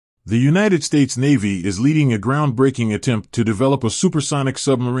The United States Navy is leading a groundbreaking attempt to develop a supersonic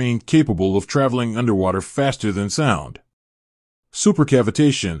submarine capable of traveling underwater faster than sound.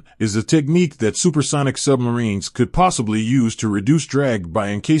 Supercavitation is a technique that supersonic submarines could possibly use to reduce drag by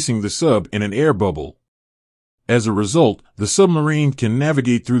encasing the sub in an air bubble. As a result, the submarine can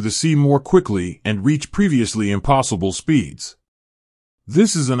navigate through the sea more quickly and reach previously impossible speeds.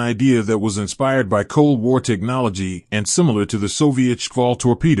 This is an idea that was inspired by Cold War technology and similar to the Soviet Shkval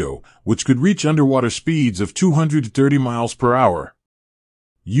torpedo, which could reach underwater speeds of 230 miles per hour.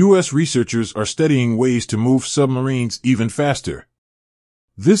 U.S. researchers are studying ways to move submarines even faster.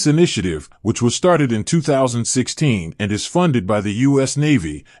 This initiative, which was started in 2016 and is funded by the U.S.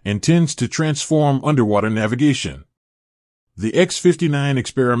 Navy, intends to transform underwater navigation. The X-59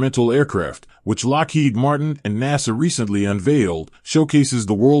 experimental aircraft, which Lockheed Martin and NASA recently unveiled, showcases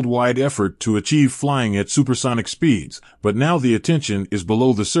the worldwide effort to achieve flying at supersonic speeds, but now the attention is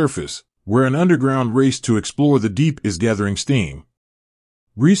below the surface, where an underground race to explore the deep is gathering steam.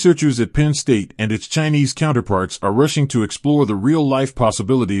 Researchers at Penn State and its Chinese counterparts are rushing to explore the real-life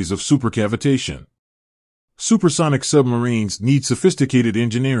possibilities of supercavitation. Supersonic submarines need sophisticated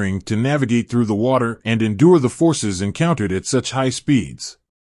engineering to navigate through the water and endure the forces encountered at such high speeds.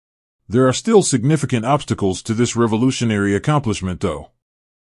 There are still significant obstacles to this revolutionary accomplishment, though.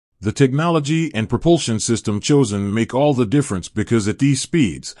 The technology and propulsion system chosen make all the difference because at these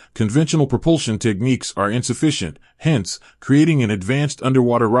speeds, conventional propulsion techniques are insufficient, hence, creating an advanced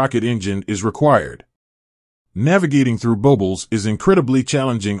underwater rocket engine is required. Navigating through bubbles is incredibly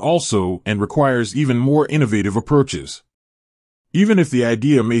challenging also and requires even more innovative approaches. Even if the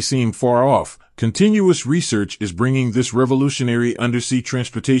idea may seem far off, continuous research is bringing this revolutionary undersea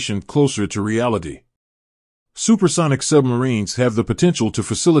transportation closer to reality. Supersonic submarines have the potential to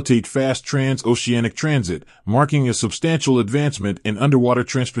facilitate fast transoceanic transit, marking a substantial advancement in underwater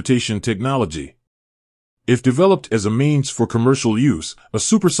transportation technology. If developed as a means for commercial use, a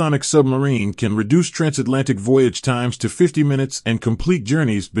supersonic submarine can reduce transatlantic voyage times to 50 minutes and complete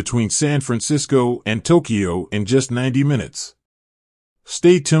journeys between San Francisco and Tokyo in just 90 minutes.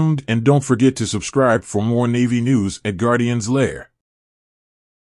 Stay tuned and don't forget to subscribe for more Navy news at Guardian's Lair.